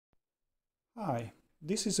Hi,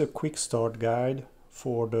 this is a quick start guide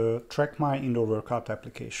for the Track My Indoor Workout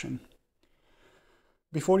application.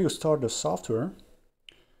 Before you start the software,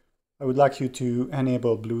 I would like you to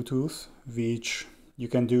enable Bluetooth, which you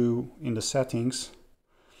can do in the settings.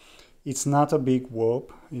 It's not a big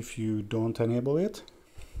whoop if you don't enable it.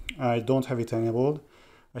 I don't have it enabled.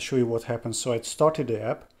 I'll show you what happens. So I started the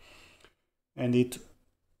app and it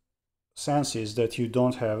senses that you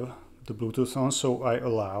don't have the Bluetooth on, so I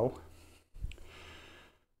allow.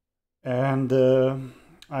 And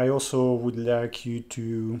I also would like you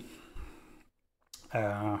to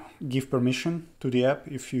give permission to the app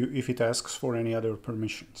if it asks for any other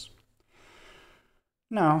permissions.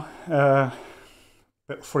 Now,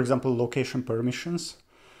 for example, location permissions.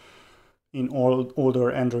 In all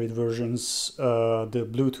older Android versions, the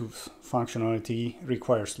Bluetooth functionality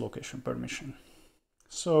requires location permission.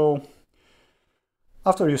 So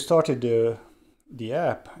after you started the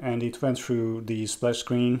app and it went through the splash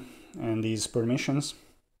screen and these permissions,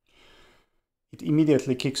 it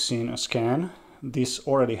immediately kicks in a scan. This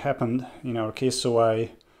already happened in our case, so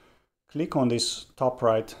I click on this top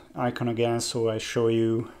right icon again so I show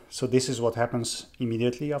you. So this is what happens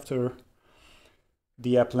immediately after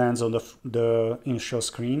the app lands on the initial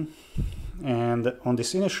screen. And on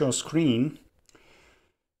this initial screen,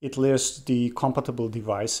 it lists the compatible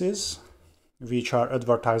devices which are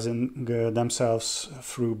advertising themselves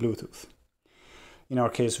through Bluetooth. In our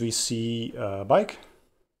case, we see a bike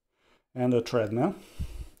and a treadmill.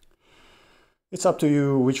 It's up to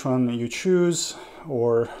you which one you choose,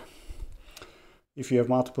 or if you have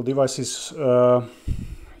multiple devices,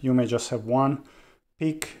 you may just have one.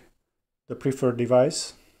 Pick the preferred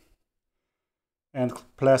device and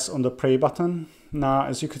press on the play button. Now,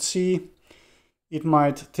 as you can see, it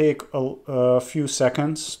might take a few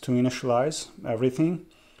seconds to initialize everything.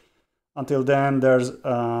 Until then, there's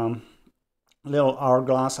a little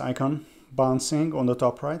hourglass icon bouncing on the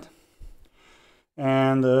top right.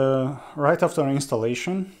 And right after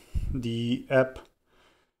installation, the app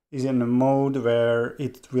is in a mode where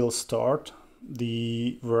it will start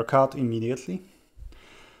the workout immediately.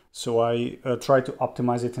 So I try to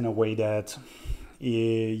optimize it in a way that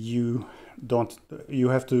you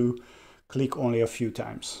have to click only a few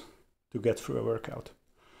times to get through a workout.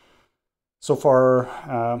 So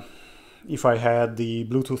far, if I had the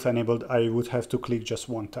Bluetooth enabled, I would have to click just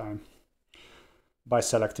one time by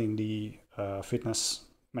selecting the fitness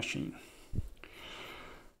machine.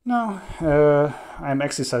 Now, I'm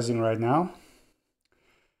exercising right now,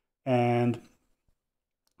 and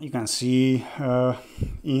you can see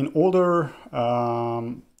in older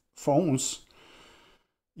phones,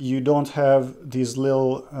 you don't have these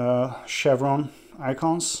little chevron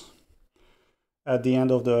icons at the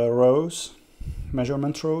end of the rows,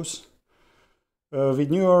 measurement rows. With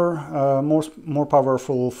newer, more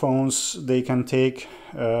powerful phones, they can take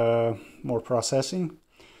more processing.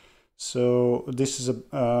 So this is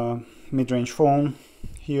a mid-range phone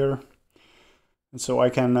here, and so I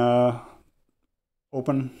can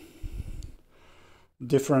open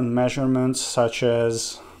different measurements such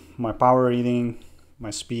as my power reading, my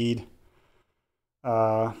speed,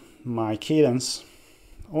 my cadence,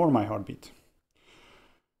 or my heartbeat.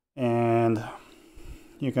 And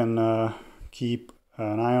you can keep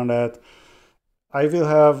an eye on that. I will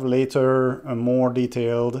have later a more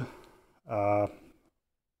detailed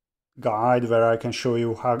guide where I can show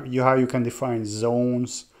you how you can define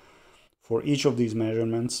zones for each of these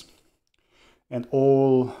measurements and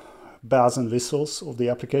all bells and whistles of the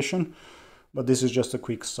application. But this is just a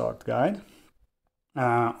quick start guide.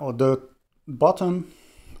 On the bottom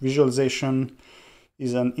visualization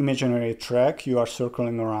is an imaginary track you are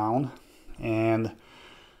circling around, and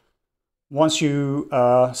once you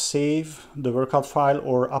save the workout file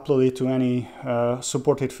or upload it to any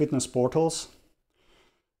supported fitness portals,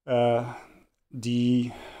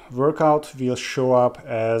 the workout will show up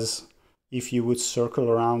as if you would circle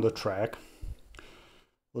around the track.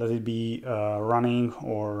 Let it be running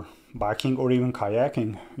or biking or even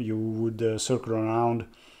kayaking. You would circle around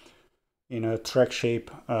in a track shape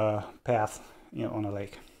path on a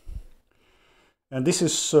lake. And this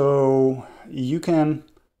is so you can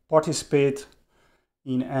participate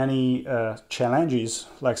in any challenges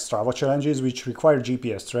like Strava challenges which require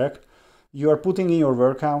GPS track. You are putting in your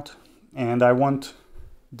workout, and I want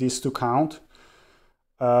this to count.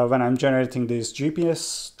 When I'm generating this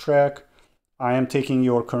GPS track, I am taking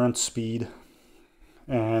your current speed,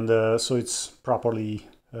 and so it's properly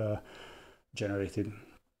generated.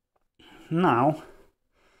 Now,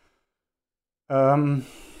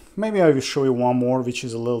 maybe I will show you one more, which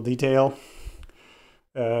is a little detail.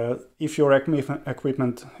 If your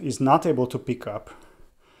equipment is not able to pick up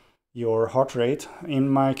your heart rate, in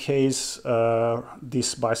my case,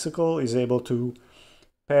 this bicycle is able to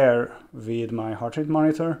pair with my heart rate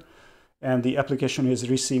monitor, and the application is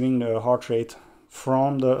receiving the heart rate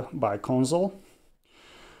from the bike console.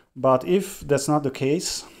 But if that's not the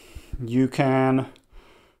case, you can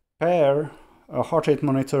pair a heart rate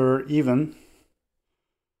monitor even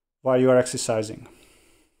while you are exercising.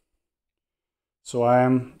 So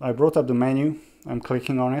I brought up the menu, I'm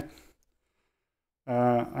clicking on it.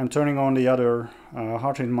 I'm turning on the other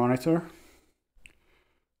heart rate monitor.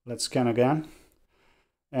 Let's scan again.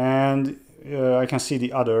 And I can see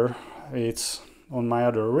the other, it's on my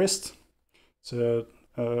other wrist. It's a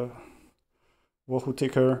Wahoo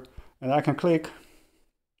ticker, and I can click.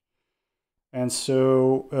 And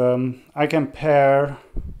so I can pair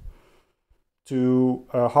to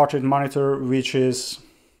a heart rate monitor which is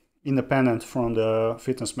independent from the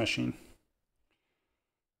fitness machine.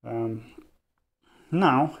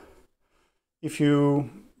 Now, if you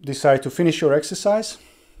decide to finish your exercise,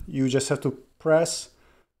 you just have to press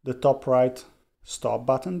the top right stop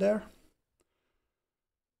button there.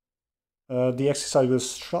 The exercise will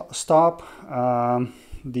stop,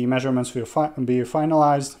 the measurements will be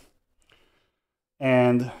finalized,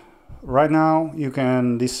 and right now you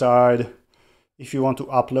can decide if you want to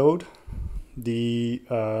upload the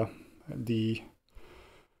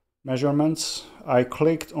measurements. I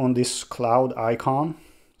clicked on this cloud icon,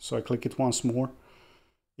 so I click it once more.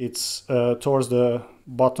 It's towards the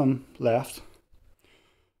bottom left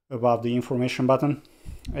above the information button,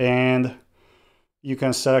 and you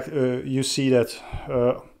can select, you see that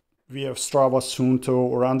we have Strava, Suunto,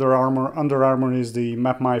 or Under Armour. Under Armour is the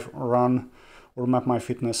Map My Run or Map My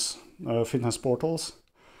Fitness fitness portals.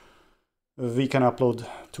 We can upload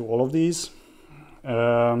to all of these.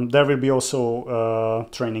 There will be also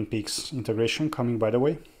Training Peaks integration coming, by the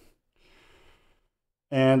way.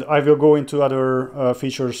 And I will go into other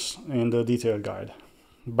features in the detailed guide.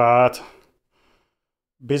 But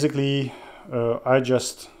basically, I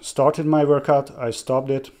just started my workout, I stopped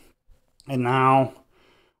it, and now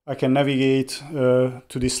I can navigate to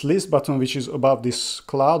this list button, which is above this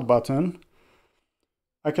cloud button.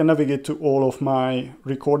 I can navigate to all of my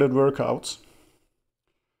recorded workouts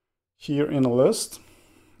here in a list.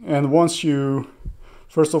 And once you,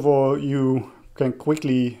 first of all, you can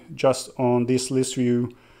quickly just on this list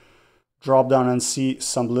view drop down and see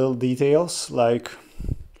some little details like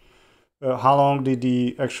how long did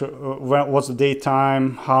the actual, what's the date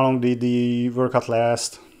time, how long did the workout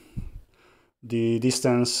last, the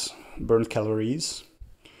distance, burned calories.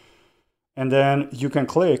 And then you can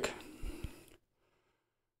click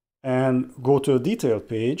and go to a detailed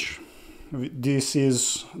page. This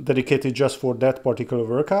is dedicated just for that particular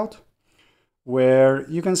workout, where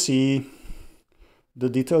you can see the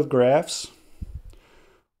detailed graphs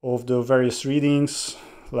of the various readings,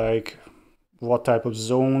 like what type of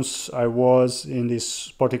zones I was in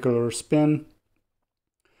this particular spin.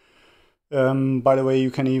 By the way,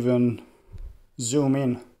 you can even zoom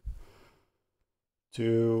in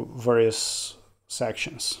to various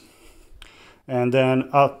sections. And then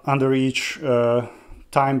under each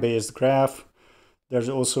time-based graph, there's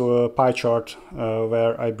also a pie chart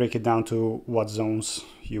where I break it down to what zones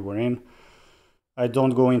you were in. I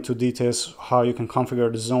don't go into details how you can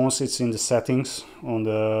configure the zones. It's in the settings on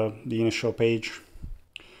the initial page.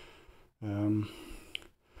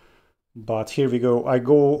 But here we go. I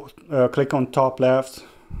go click on top left,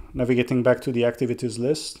 navigating back to the activities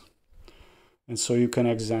list. And so you can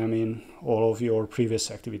examine all of your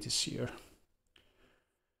previous activities here.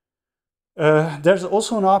 There's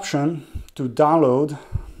also an option to download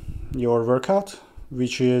your workout,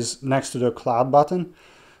 which is next to the cloud button.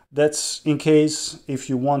 That's in case if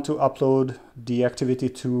you want to upload the activity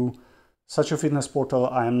to such a fitness portal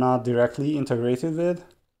I am not directly integrated with.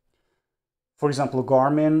 For example,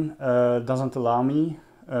 Garmin doesn't allow me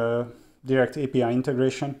direct API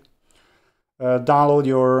integration. Download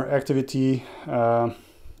your activity.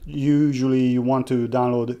 Usually you want to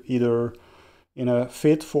download either in a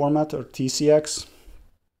FIT format or TCX.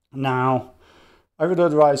 Now, I would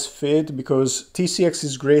advise FIT because TCX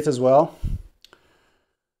is great as well.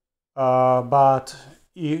 But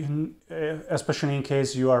especially in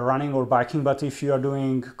case you are running or biking, but if you are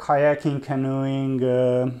doing kayaking, canoeing,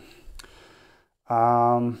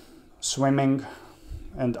 swimming,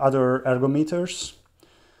 and other ergometers,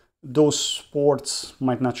 those sports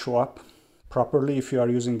might not show up properly if you are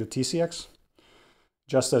using the TCX,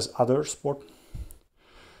 just as other sport.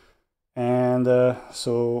 And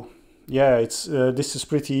so yeah, it's this is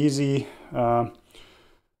pretty easy.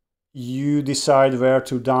 you decide where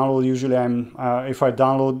to download. Usually if I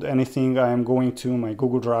download anything, I am going to my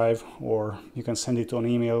Google Drive, or you can send it on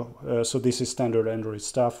email. So this is standard Android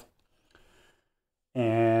stuff.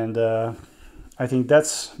 And I think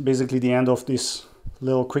that's basically the end of this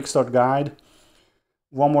little quick start guide.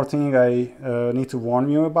 One more thing I need to warn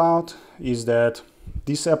you about is that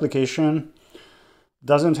this application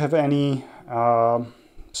doesn't have any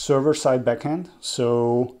server-side backend,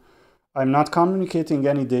 so I'm not communicating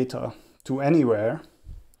any data to anywhere.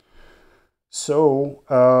 So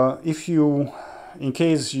in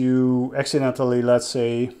case you accidentally, let's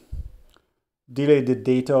say, delete the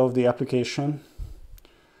data of the application,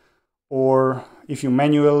 or if you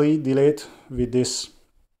manually delete with this,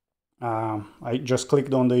 I just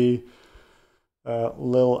clicked on the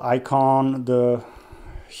little icon.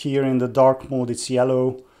 Here in the dark mode it's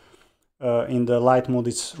yellow, in the light mode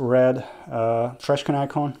it's red, trash can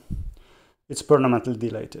icon. It's permanently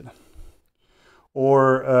deleted.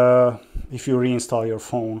 Or if you reinstall your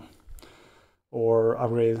phone or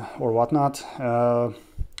upgrade or whatnot, I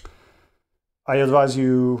advise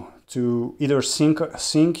you to either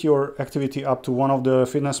sync your activity up to one of the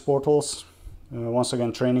fitness portals. Once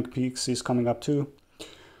again, Training Peaks is coming up too.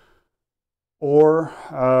 Or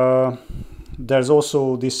there's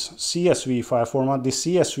also this CSV file format. This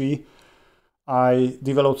CSV I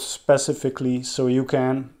developed specifically so you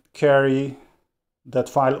can carry that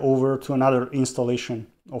file over to another installation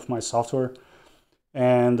of my software.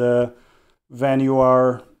 And when you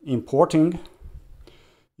are importing,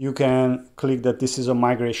 you can click that this is a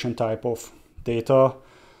migration type of data.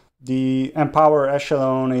 The Empower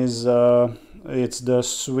Echelon is it's the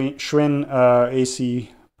Schwinn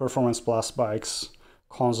AC Performance Plus Bikes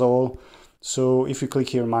console. So if you click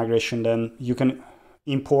here migration, then you can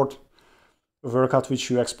import a workout which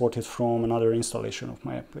you exported from another installation of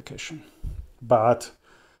my application. But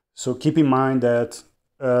so keep in mind that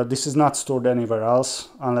this is not stored anywhere else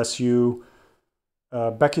unless you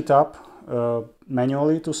back it up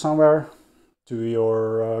manually to somewhere, to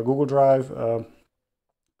your Google Drive,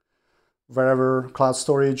 wherever, cloud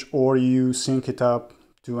storage, or you sync it up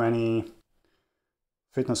to any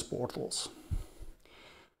fitness portals.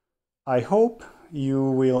 I hope you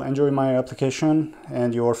will enjoy my application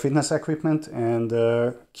and your fitness equipment, and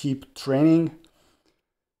keep training.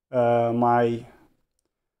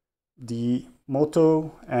 The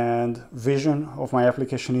motto and vision of my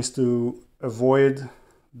application is to avoid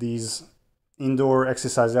these indoor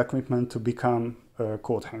exercise equipment to become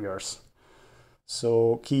coat hangers.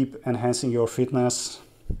 So keep enhancing your fitness,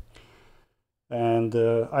 and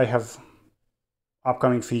I have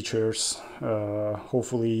upcoming features.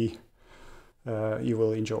 Hopefully you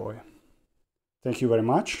will enjoy. Thank you very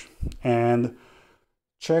much, and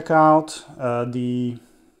check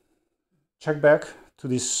back to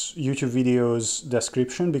this YouTube video's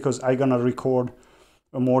description, because I'm gonna record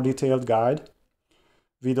a more detailed guide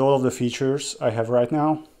with all of the features I have right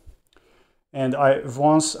now. And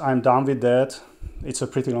once I'm done with that, it's a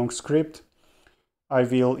pretty long script, I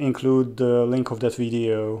will include the link of that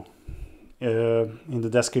video in the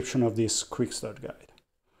description of this quick start guide.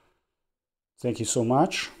 Thank you so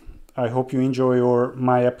much. I hope you enjoy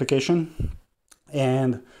my application.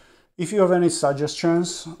 And if you have any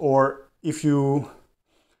suggestions, or if you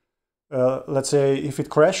let's say if it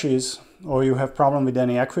crashes or you have problem with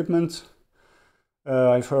any equipment,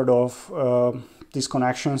 I've heard of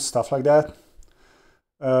disconnections, stuff like that,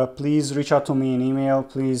 please reach out to me in email.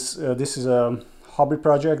 Please, this is a hobby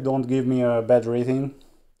project, don't give me a bad rating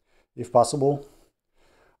if possible.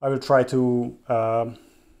 I will try to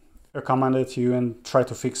accommodate you and try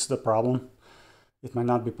to fix the problem. It might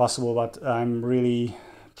not be possible, but I'm really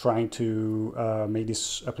trying to make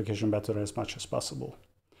this application better as much as possible.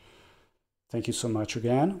 Thank you so much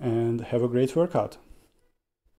again, and have a great workout.